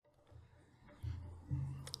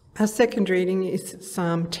Our second reading is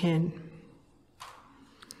Psalm 10.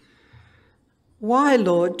 Why,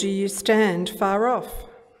 Lord, do you stand far off?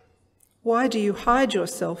 Why do you hide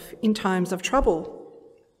yourself in times of trouble?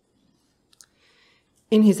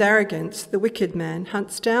 In his arrogance, the wicked man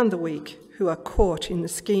hunts down the weak who are caught in the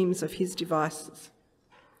schemes of his devices.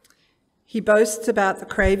 He boasts about the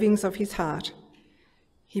cravings of his heart.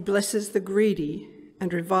 He blesses the greedy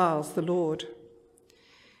and reviles the Lord.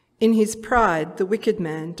 In his pride, the wicked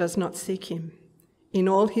man does not seek him. In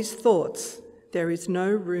all his thoughts, there is no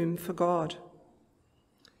room for God.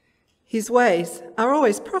 His ways are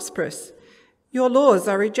always prosperous. Your laws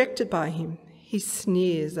are rejected by him. He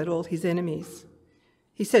sneers at all his enemies.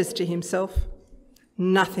 He says to himself,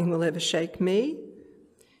 "Nothing will ever shake me."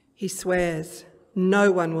 He swears,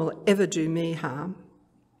 "No one will ever do me harm."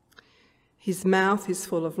 His mouth is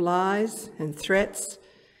full of lies and threats.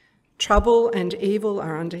 Trouble and evil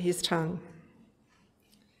are under his tongue.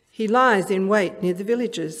 He lies in wait near the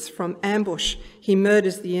villages. From ambush, he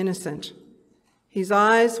murders the innocent. His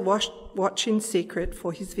eyes watch in secret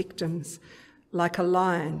for his victims. Like a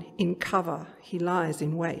lion in cover, he lies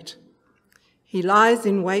in wait. He lies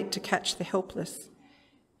in wait to catch the helpless.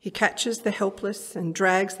 He catches the helpless and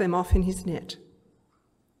drags them off in his net.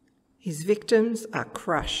 His victims are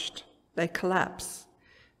crushed. They collapse.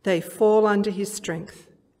 They fall under his strength.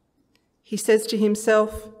 He says to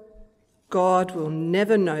himself, "God will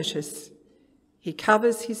never notice." He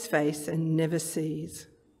covers his face and never sees.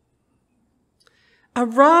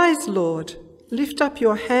 Arise, Lord, lift up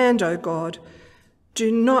your hand, O God. Do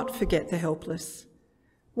not forget the helpless.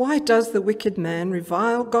 Why does the wicked man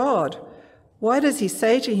revile God? Why does he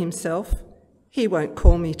say to himself, "He won't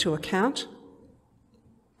call me to account"?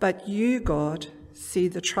 But you, God, see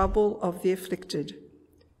the trouble of the afflicted.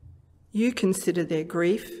 You consider their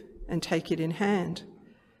grief and take it in hand.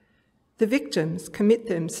 The victims commit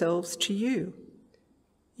themselves to you.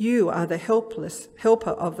 You are the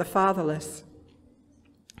helper of the fatherless.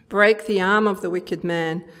 Break the arm of the wicked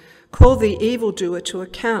man. Call the evildoer to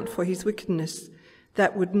account for his wickedness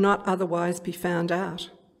that would not otherwise be found out.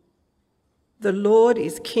 The Lord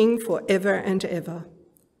is king forever and ever.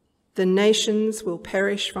 The nations will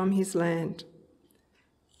perish from his land.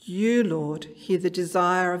 You, Lord, hear the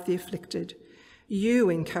desire of the afflicted. You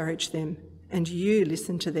encourage them, and you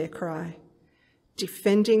listen to their cry,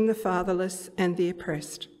 defending the fatherless and the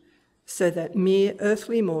oppressed, so that mere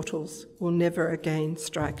earthly mortals will never again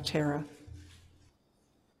strike terror.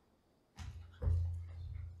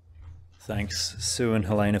 Thanks, Sue and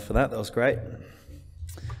Helena, for that. That was great.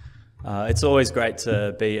 It's always great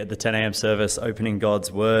to be at the 10 a.m. service opening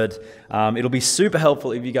God's Word. It'll be super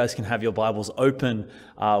helpful if you guys can have your Bibles open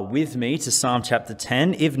with me to Psalm chapter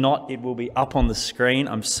 10. If not, it will be up on the screen.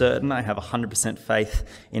 I'm certain. I have 100% faith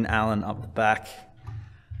in Alan up the back.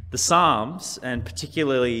 The Psalms, and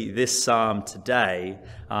particularly this Psalm today,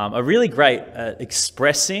 are really great at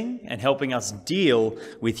expressing and helping us deal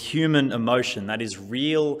with human emotion, that is,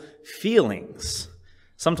 real feelings.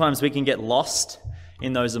 Sometimes we can get lost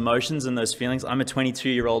in those emotions and those feelings. I'm a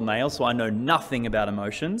 22-year-old male, so I know nothing about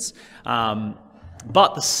emotions.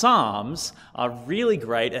 But the Psalms are really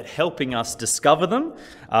great at helping us discover them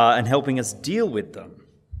and helping us deal with them.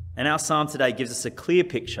 And our Psalm today gives us a clear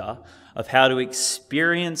picture of how to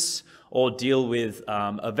experience or deal with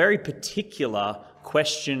a very particular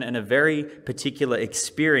question and a very particular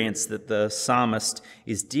experience that the psalmist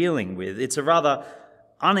is dealing with. It's a rather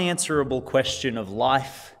unanswerable question of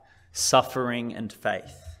life, suffering, and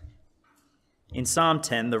faith. In Psalm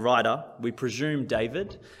 10, the writer, we presume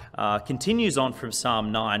David, continues on from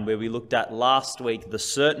Psalm 9, where we looked at last week the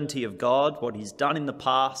certainty of God, what he's done in the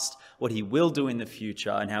past, what he will do in the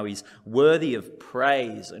future, and how he's worthy of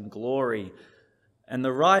praise and glory. And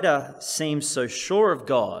the writer seems so sure of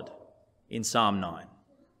God in Psalm 9.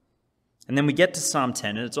 And then we get to Psalm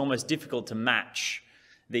 10, and it's almost difficult to match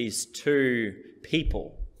these two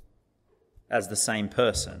people as the same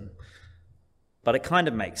person. But it kind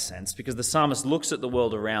of makes sense because the psalmist looks at the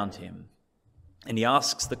world around him and he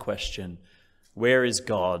asks the question, where is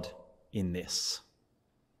God in this?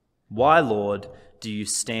 Why, Lord, do you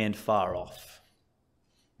stand far off?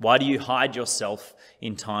 Why do you hide yourself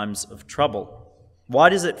in times of trouble? Why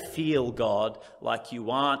does it feel, God, like you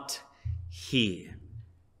aren't here?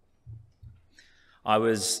 I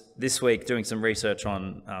was this week doing some research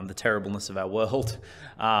on the terribleness of our world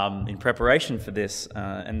in preparation for this,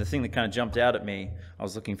 and the thing that kind of jumped out at me, I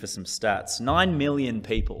was looking for some stats. 9 million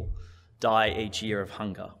people die each year of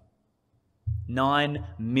hunger. 9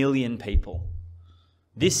 million people.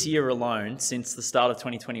 This year alone, since the start of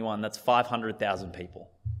 2021, that's 500,000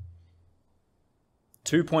 people.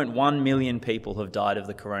 2.1 million people have died of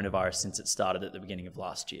the coronavirus since it started at the beginning of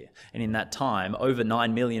last year. And in that time, over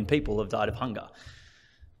 9 million people have died of hunger.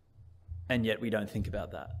 And yet we don't think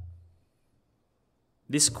about that.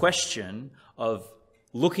 This question of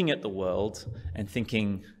looking at the world and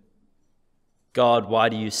thinking, God, why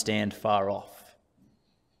do you stand far off?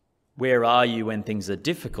 Where are you when things are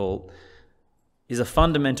difficult? Is a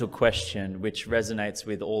fundamental question which resonates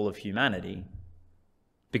with all of humanity.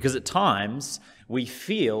 Because at times we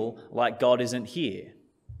feel like God isn't here.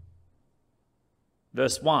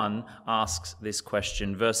 Verse 1 asks this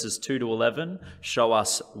question. Verses 2 to 11 show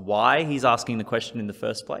us why he's asking the question in the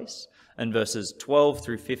first place. And verses 12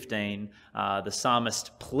 through 15, the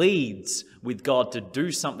psalmist pleads with God to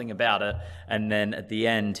do something about it. And then at the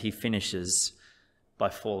end, he finishes by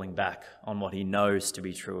falling back on what he knows to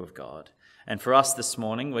be true of God. And for us this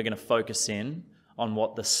morning, we're going to focus in on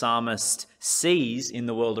what the psalmist sees in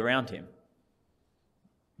the world around him.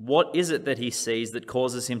 What is it that he sees that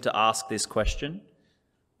causes him to ask this question?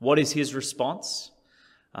 What is his response?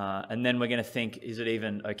 And then we're going to think, is it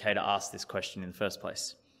even okay to ask this question in the first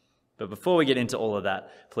place? But before we get into all of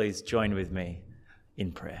that, please join with me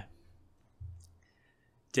in prayer.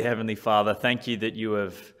 Dear Heavenly Father, thank you that you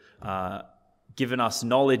have given us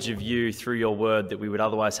knowledge of you through your word that we would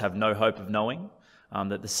otherwise have no hope of knowing,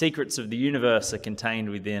 that the secrets of the universe are contained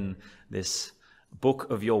within this book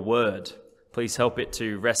of your word. Please help it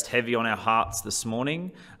to rest heavy on our hearts this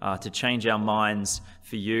morning, to change our minds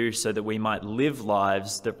for you so that we might live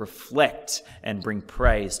lives that reflect and bring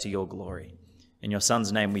praise to your glory. In your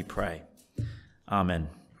Son's name we pray. Amen.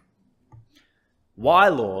 Why,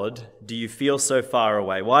 Lord, do you feel so far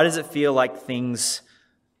away? Why does it feel like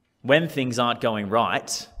when things aren't going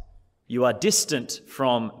right, you are distant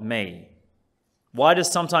from me? Why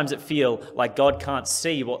does sometimes it feel like God can't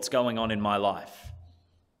see what's going on in my life?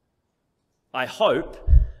 I hope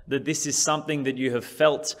that this is something that you have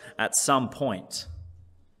felt at some point.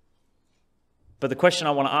 But the question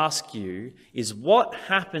I want to ask you is, what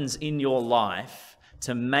happens in your life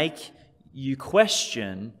to make you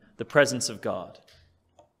question the presence of God?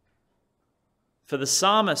 For the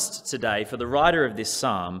psalmist today, for the writer of this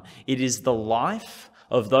psalm, it is the life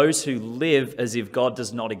of those who live as if God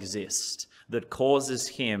does not exist that causes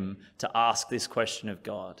him to ask this question of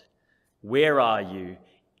God. Where are you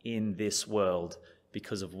in this world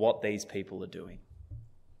because of what these people are doing?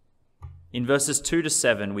 In verses 2 to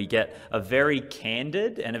 7, we get a very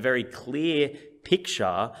candid and a very clear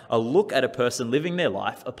picture, a look at a person living their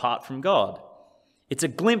life apart from God. It's a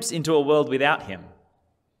glimpse into a world without him.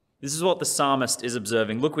 This is what the psalmist is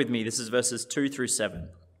observing. Look with me. This is verses 2 through 7.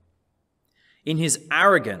 In his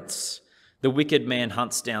arrogance, the wicked man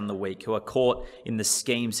hunts down the weak who are caught in the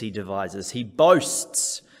schemes he devises. He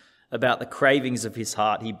boasts about the cravings of his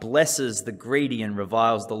heart. He blesses the greedy and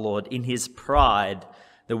reviles the Lord. In his pride,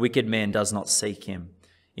 the wicked man does not seek him.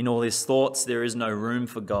 In all his thoughts, there is no room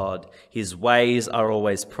for God. His ways are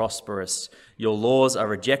always prosperous. Your laws are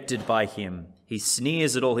rejected by him. He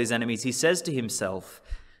sneers at all his enemies. He says to himself,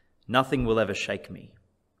 nothing will ever shake me.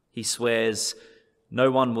 He swears, no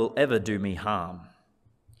one will ever do me harm.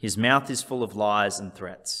 His mouth is full of lies and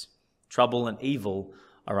threats. Trouble and evil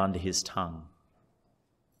are under his tongue.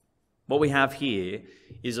 What we have here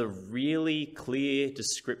is a really clear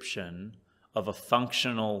description of a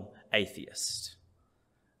functional atheist.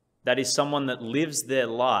 That is someone that lives their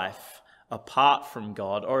life apart from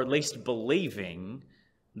God, or at least believing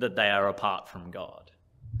that they are apart from God.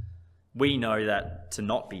 We know that to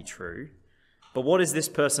not be true. But what is this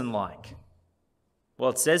person like? Well,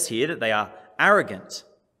 it says here that they are arrogant.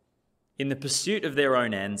 In the pursuit of their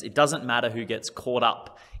own ends, it doesn't matter who gets caught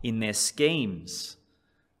up in their schemes.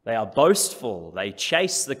 They are boastful. They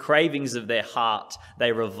chase the cravings of their heart.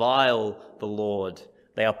 They revile the Lord.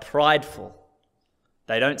 They are prideful.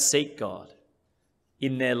 They don't seek God.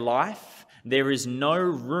 In their life, there is no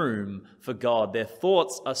room for God. Their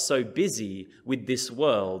thoughts are so busy with this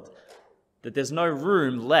world that there's no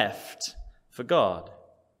room left for God.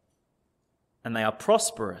 And they are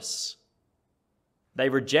prosperous. They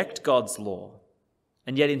reject God's law.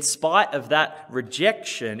 And yet in spite of that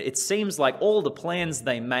rejection, it seems like all the plans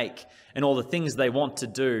they make and all the things they want to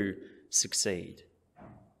do succeed.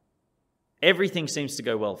 Everything seems to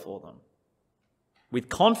go well for them. With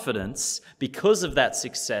confidence, because of that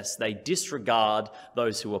success, they disregard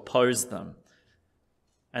those who oppose them.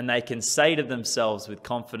 And they can say to themselves with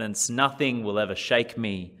confidence, nothing will ever shake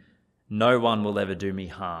me. No one will ever do me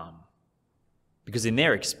harm. Because in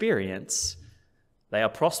their experience, they are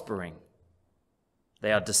prospering.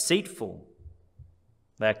 They are deceitful.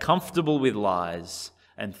 They are comfortable with lies,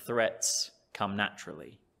 and threats come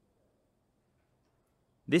naturally.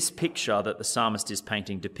 This picture that the psalmist is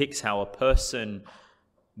painting depicts how a person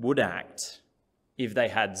would act if they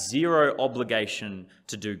had zero obligation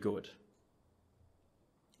to do good.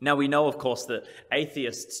 Now, we know, of course, that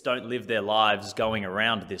atheists don't live their lives going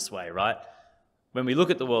around this way, right? When we look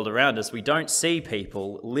at the world around us, we don't see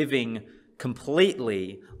people living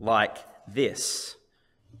completely like this.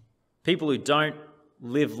 People who don't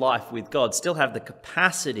live life with God still have the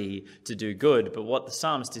capacity to do good, but what the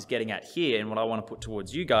psalmist is getting at here, and what I want to put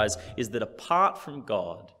towards you guys, is that apart from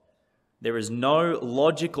God, there is no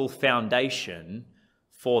logical foundation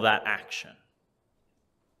for that action.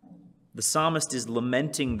 The psalmist is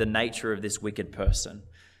lamenting the nature of this wicked person.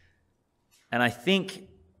 And I think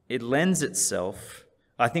what lends itself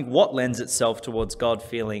towards God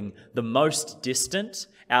feeling the most distant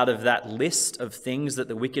out of that list of things that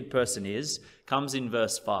the wicked person is, comes in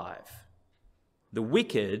verse 5. The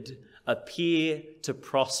wicked appear to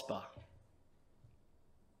prosper.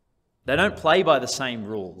 They don't play by the same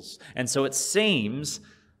rules, and so it seems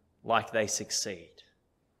like they succeed.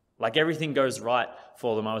 Like everything goes right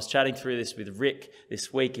for them. I was chatting through this with Rick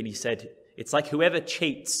this week, and he said, it's like whoever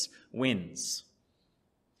cheats wins.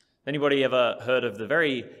 Anybody ever heard of the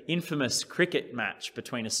very infamous cricket match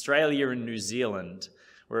between Australia and New Zealand,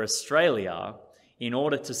 where Australia, in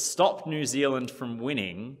order to stop New Zealand from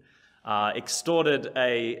winning, extorted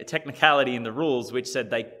a technicality in the rules which said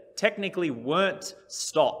they technically weren't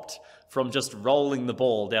stopped from just rolling the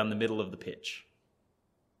ball down the middle of the pitch.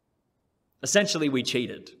 Essentially, we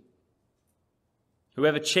cheated.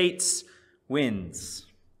 Whoever cheats wins.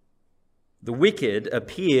 The wicked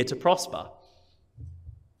appear to prosper.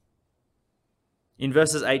 In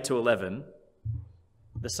verses 8 to 11,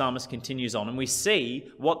 the psalmist continues on, and we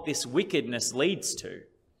see what this wickedness leads to.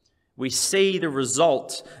 We see the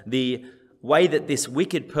result, the way that this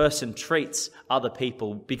wicked person treats other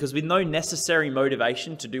people, because with no necessary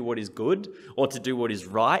motivation to do what is good or to do what is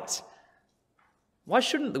right, why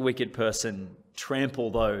shouldn't the wicked person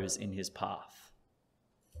trample those in his path?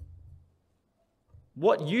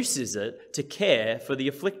 What use is it to care for the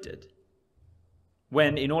afflicted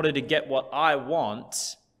when, in order to get what I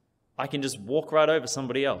want, I can just walk right over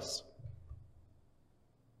somebody else?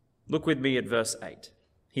 Look with me at verse 8.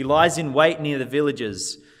 He lies in wait near the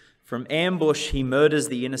villages. From ambush he murders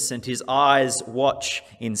the innocent. His eyes watch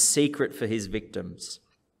in secret for his victims.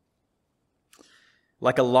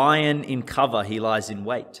 Like a lion in cover, he lies in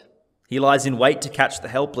wait. He lies in wait to catch the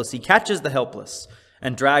helpless. He catches the helpless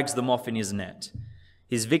and drags them off in his net.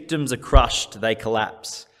 His victims are crushed, they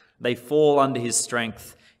collapse. They fall under his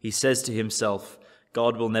strength. He says to himself,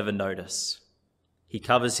 God will never notice. He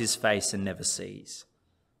covers his face and never sees.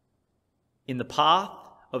 In the path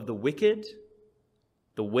of the wicked,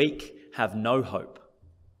 the weak have no hope.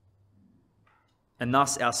 And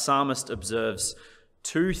thus our psalmist observes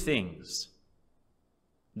two things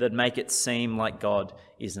that make it seem like God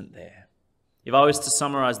isn't there. If I was to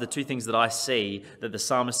summarize the two things that I see that the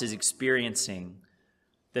psalmist is experiencing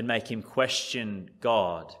that make him question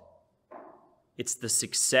God, it's the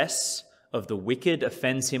success of the wicked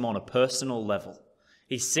offends him on a personal level.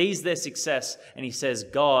 He sees their success and he says,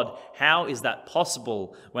 God, how is that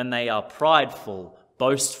possible when they are prideful,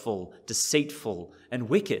 boastful, deceitful, and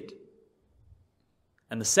wicked?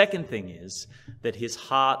 And the second thing is that his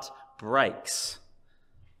heart breaks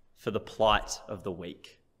for the plight of the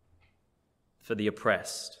weak, for the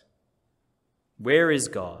oppressed. Where is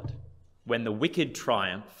God when the wicked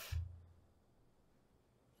triumph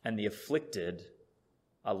and the afflicted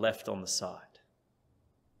are left on the side?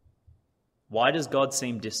 Why does God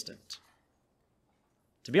seem distant?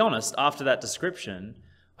 To be honest, after that description,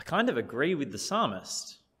 I kind of agree with the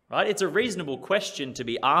psalmist, right? It's a reasonable question to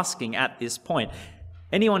be asking at this point.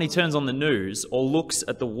 Anyone who turns on the news or looks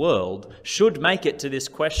at the world should make it to this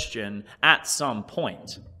question at some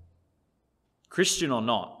point, Christian or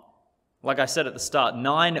not. Like I said at the start,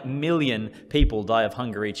 9 million people die of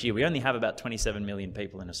hunger each year. We only have about 27 million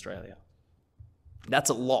people in Australia.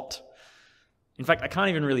 That's a lot. In fact, I can't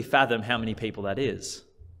even really fathom how many people that is.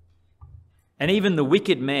 And even the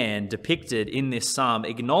wicked man depicted in this psalm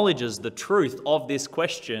acknowledges the truth of this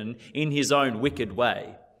question in his own wicked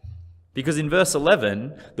way. Because in verse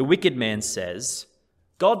 11, the wicked man says,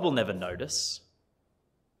 God will never notice.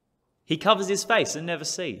 He covers his face and never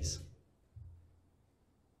sees.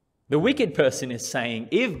 The wicked person is saying,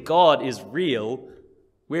 if God is real,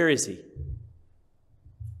 where is he?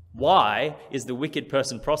 Why is the wicked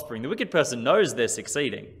person prospering? The wicked person knows they're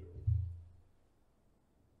succeeding.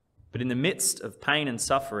 But in the midst of pain and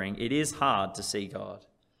suffering, it is hard to see God.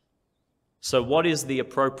 So what is the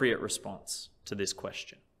appropriate response to this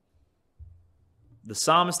question? The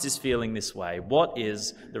psalmist is feeling this way. What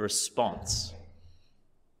is the response?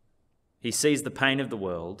 He sees the pain of the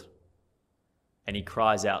world and he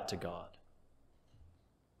cries out to God.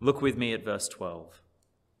 Look with me at verse 12.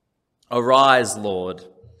 Arise, Lord.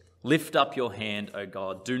 Lift up your hand, O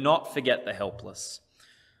God. Do not forget the helpless.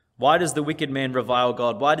 Why does the wicked man revile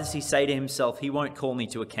God? Why does he say to himself, he won't call me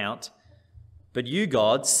to account? But you,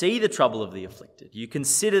 God, see the trouble of the afflicted. You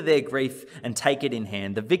consider their grief and take it in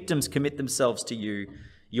hand. The victims commit themselves to you.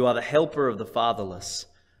 You are the helper of the fatherless.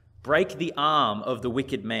 Break the arm of the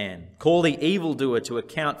wicked man. Call the evildoer to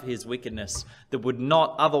account for his wickedness that would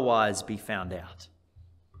not otherwise be found out.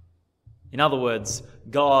 In other words,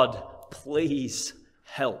 God, please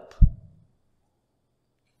help.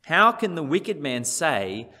 How can the wicked man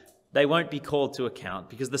say they won't be called to account?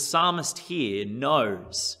 Because the psalmist here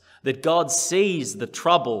knows that God sees the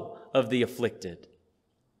trouble of the afflicted.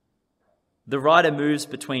 The writer moves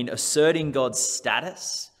between asserting God's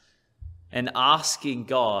status and asking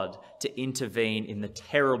God to intervene in the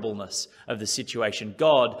terribleness of the situation.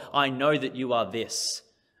 God, I know that you are this,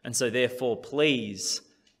 and so therefore please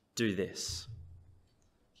do this.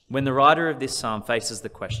 When the writer of this psalm faces the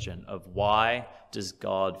question of why does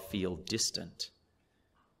God feel distant,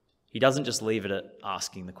 he doesn't just leave it at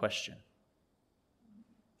asking the question.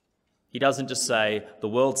 He doesn't just say, the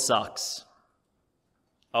world sucks.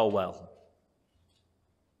 Oh well.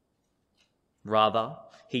 Rather,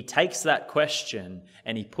 he takes that question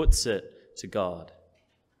and he puts it to God.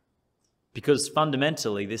 Because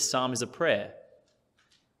fundamentally, this psalm is a prayer.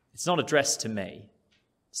 It's not addressed to me.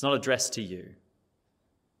 It's not addressed to you.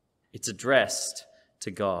 It's addressed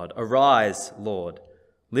to God. Arise, Lord.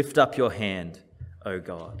 Lift up your hand, O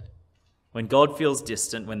God. When God feels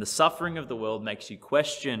distant, when the suffering of the world makes you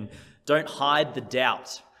question, don't hide the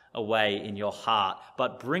doubt away in your heart,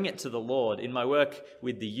 but bring it to the Lord. In my work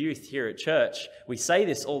with the youth here at church, we say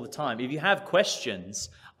this all the time. If you have questions,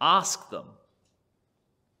 ask them.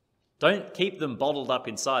 Don't keep them bottled up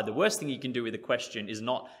inside. The worst thing you can do with a question is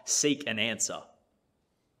not seek an answer.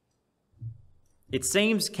 It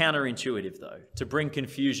seems counterintuitive, though, to bring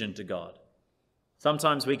confusion to God.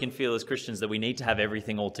 Sometimes we can feel as Christians that we need to have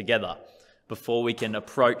everything all together before we can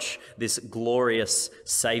approach this glorious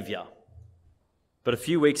Saviour. But a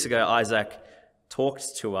few weeks ago, Isaac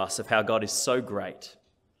talked to us of how God is so great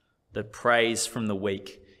that praise from the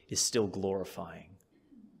weak is still glorifying.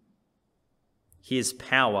 His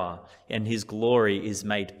power and his glory is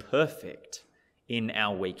made perfect in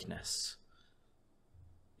our weakness.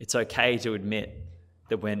 It's okay to admit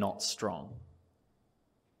that we're not strong.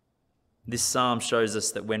 This psalm shows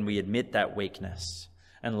us that when we admit that weakness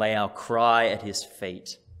and lay our cry at his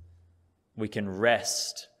feet, we can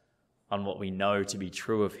rest on what we know to be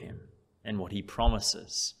true of him and what he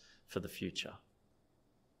promises for the future.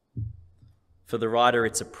 For the writer,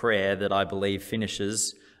 it's a prayer that I believe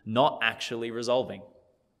finishes not actually resolving.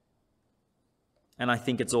 And I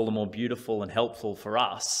think it's all the more beautiful and helpful for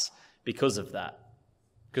us because of that.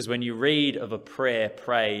 Because when you read of a prayer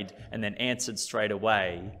prayed and then answered straight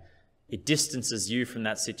away, it distances you from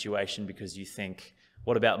that situation because you think,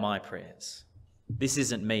 what about my prayers? This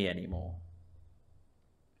isn't me anymore.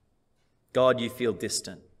 God, you feel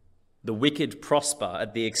distant. The wicked prosper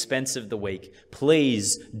at the expense of the weak.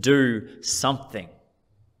 Please do something.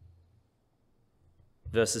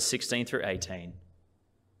 Verses 16 through 18.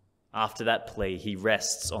 After that plea, he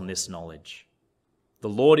rests on this knowledge. The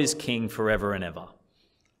Lord is king forever and ever.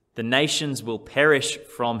 The nations will perish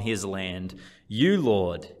from his land. You,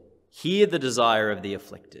 Lord, hear the desire of the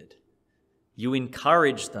afflicted. You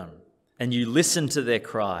encourage them and you listen to their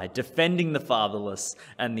cry, defending the fatherless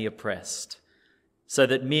and the oppressed, so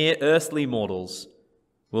that mere earthly mortals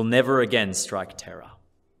will never again strike terror.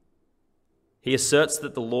 He asserts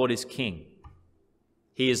that the Lord is king.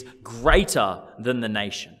 He is greater than the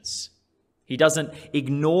nations. He doesn't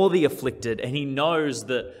ignore the afflicted, and he knows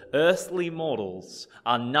that earthly mortals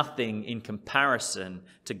are nothing in comparison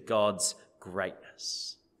to God's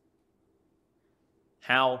greatness.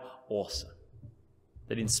 How awesome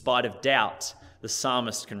that in spite of doubt, the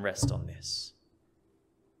psalmist can rest on this.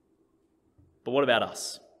 But what about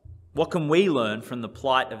us? What can we learn from the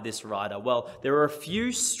plight of this writer? Well, there are a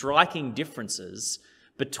few striking differences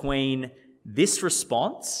between this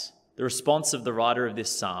response, the response of the writer of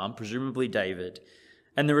this psalm, presumably David,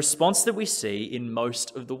 and the response that we see in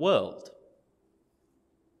most of the world.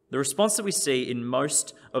 The response that we see in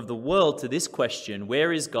most of the world to this question,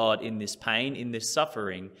 where is God in this pain, in this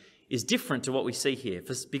suffering, is different to what we see here.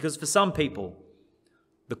 Because for some people,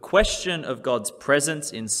 the question of God's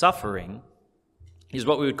presence in suffering is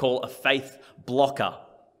what we would call a faith blocker,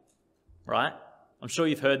 right? I'm sure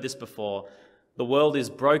you've heard this before. the world is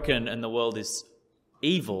broken and the world is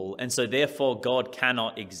evil, and so therefore God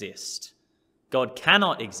cannot exist. God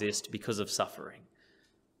cannot exist because of suffering.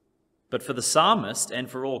 But for the psalmist and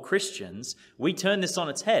for all Christians, we turn this on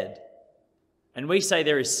its head and we say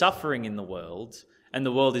there is suffering in the world and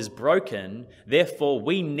the world is broken, therefore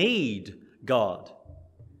we need God.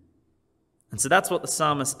 And so that's what the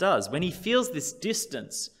psalmist does. When he feels this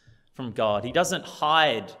distance from God, he doesn't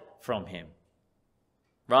hide from him.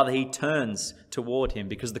 Rather, he turns toward him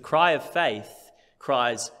because the cry of faith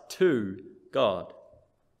cries to God.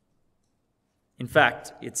 In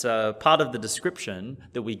fact, it's a part of the description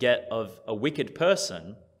that we get of a wicked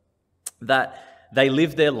person that they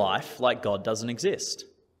live their life like God doesn't exist.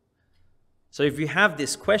 So if you have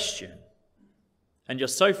this question and you're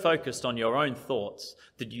so focused on your own thoughts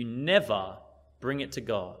that you never bring it to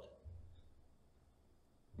God,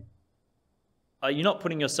 are you not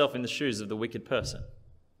putting yourself in the shoes of the wicked person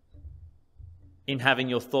in having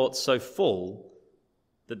your thoughts so full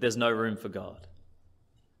that there's no room for God?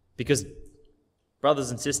 Because, brothers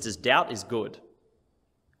and sisters, doubt is good.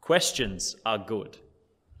 Questions are good.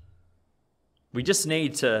 We just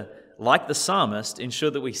need to, like the psalmist, ensure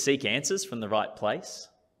that we seek answers from the right place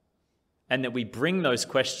and that we bring those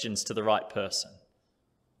questions to the right person,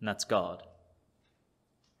 and that's God.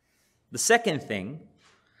 The second thing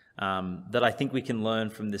that I think we can learn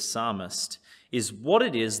from this psalmist is what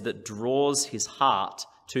it is that draws his heart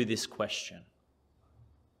to this question.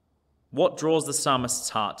 What draws the psalmist's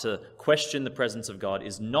heart to question the presence of God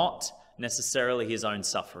is not necessarily his own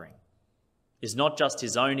suffering, is not just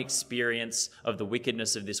his own experience of the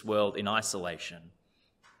wickedness of this world in isolation,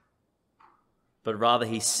 but rather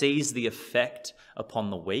he sees the effect upon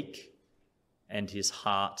the weak and his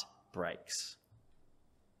heart breaks.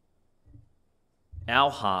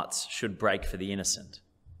 Our hearts should break for the innocent,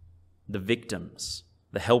 the victims,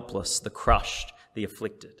 the helpless, the crushed, the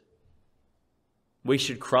afflicted. We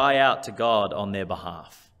should cry out to God on their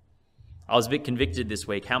behalf. I was a bit convicted this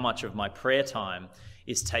week how much of my prayer time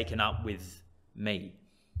is taken up with me.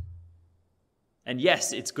 And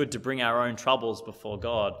yes, it's good to bring our own troubles before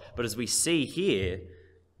God, but as we see here,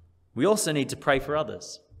 we also need to pray for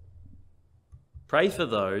others. Pray for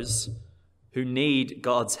those who need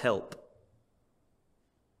God's help.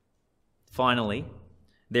 Finally,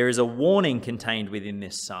 there is a warning contained within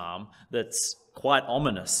this psalm that's quite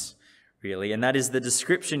ominous, really, and that is the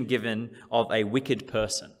description given of a wicked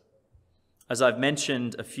person. As I've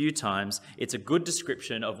mentioned a few times, it's a good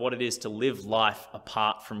description of what it is to live life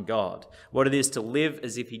apart from God, what it is to live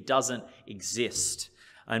as if he doesn't exist.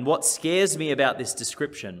 And what scares me about this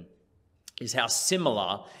description is how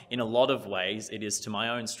similar, in a lot of ways, it is to my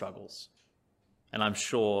own struggles, and I'm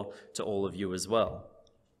sure to all of you as well.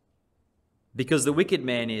 Because the wicked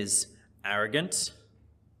man is arrogant,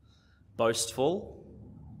 boastful,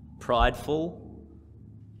 prideful,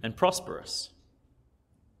 and prosperous.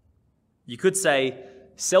 You could say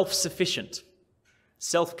self-sufficient,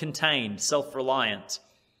 self-contained, self-reliant.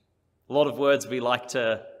 A lot of words we like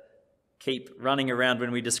to keep running around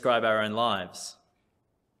when we describe our own lives.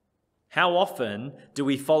 How often do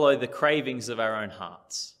we follow the cravings of our own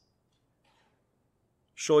hearts?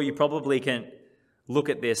 Sure, you probably can look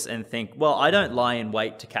at this and think, well, I don't lie in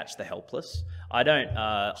wait to catch the helpless. I don't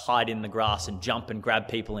hide in the grass and jump and grab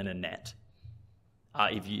people in a net.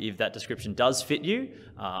 If that description does fit you,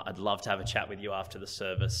 I'd love to have a chat with you after the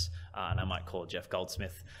service, and I might call Jeff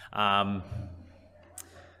Goldsmith. But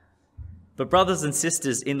brothers and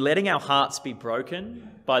sisters, in letting our hearts be broken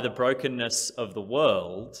by the brokenness of the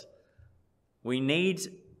world, we need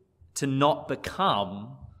to not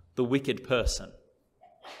become the wicked person.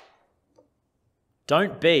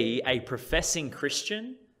 Don't be a professing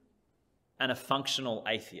Christian and a functional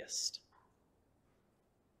atheist.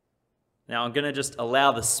 Now, I'm going to just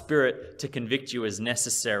allow the Spirit to convict you as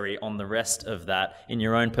necessary on the rest of that in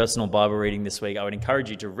your own personal Bible reading this week. I would encourage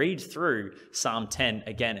you to read through Psalm 10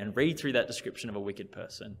 again and read through that description of a wicked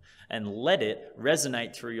person and let it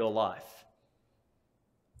resonate through your life.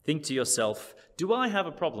 Think to yourself, do I have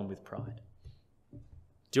a problem with pride?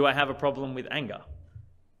 Do I have a problem with anger?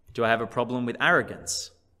 Do I have a problem with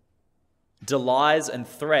arrogance? Do lies and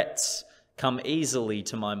threats come easily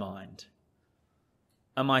to my mind?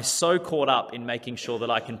 Am I so caught up in making sure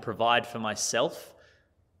that I can provide for myself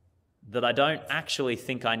that I don't actually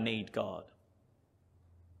think I need God?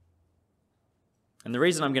 And the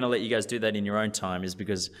reason I'm going to let you guys do that in your own time is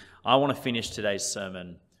because I want to finish today's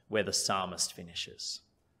sermon where the psalmist finishes.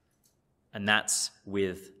 And that's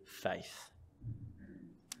with faith.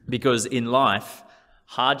 Because in life,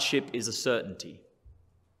 hardship is a certainty.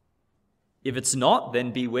 If it's not,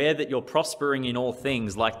 then beware that you're prospering in all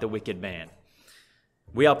things like the wicked man.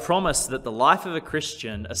 We are promised that the life of a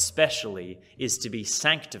Christian especially is to be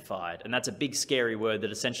sanctified. And that's a big scary word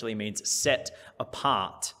that essentially means set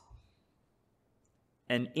apart.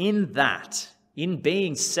 And in that, in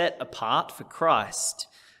being set apart for Christ,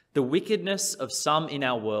 the wickedness of some in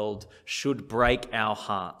our world should break our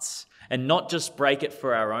hearts. And not just break it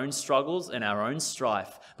for our own struggles and our own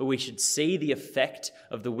strife, but we should see the effect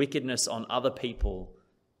of the wickedness on other people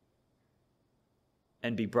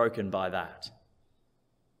and be broken by that.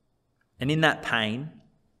 And in that pain,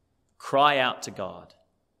 cry out to God.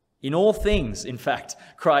 In all things, in fact,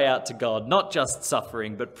 cry out to God, not just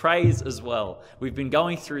suffering, but praise as well. We've been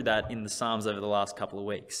going through that in the Psalms over the last couple of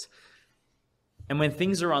weeks. And when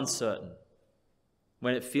things are uncertain,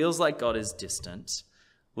 when it feels like God is distant,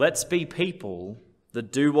 let's be people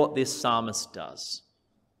that do what this psalmist does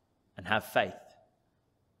and have faith.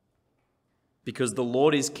 Because the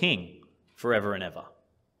Lord is King forever and ever.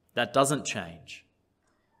 That doesn't change.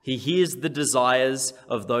 He hears the desires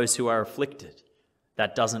of those who are afflicted.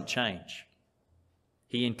 That doesn't change.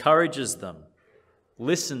 He encourages them,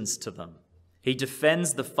 listens to them. He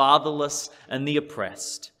defends the fatherless and the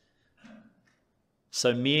oppressed.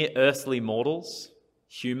 So mere earthly mortals,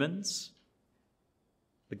 humans,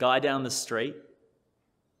 the guy down the street,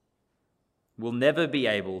 will never be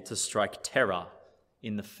able to strike terror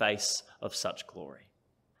in the face of such glory.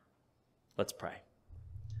 Let's pray.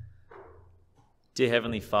 Dear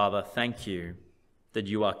Heavenly Father, thank you that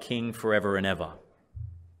you are King forever and ever.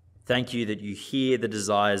 Thank you that you hear the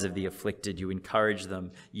desires of the afflicted, you encourage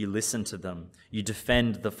them, you listen to them, you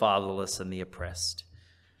defend the fatherless and the oppressed.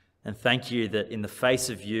 And thank you that in the face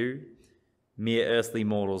of you, mere earthly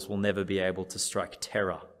mortals will never be able to strike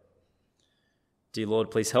terror. Dear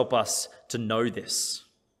Lord, please help us to know this,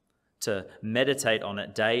 to meditate on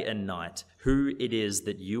it day and night, who it is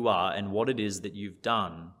that you are and what it is that you've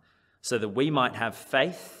done, so that we might have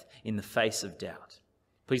faith in the face of doubt.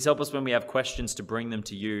 Please help us when we have questions to bring them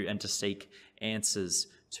to you and to seek answers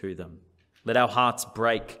to them. Let our hearts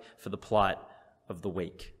break for the plight of the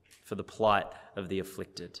weak, for the plight of the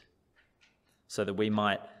afflicted, so that we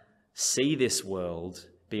might see this world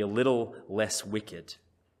be a little less wicked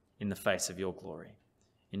in the face of your glory.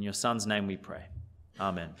 In your Son's name we pray.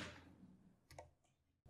 Amen.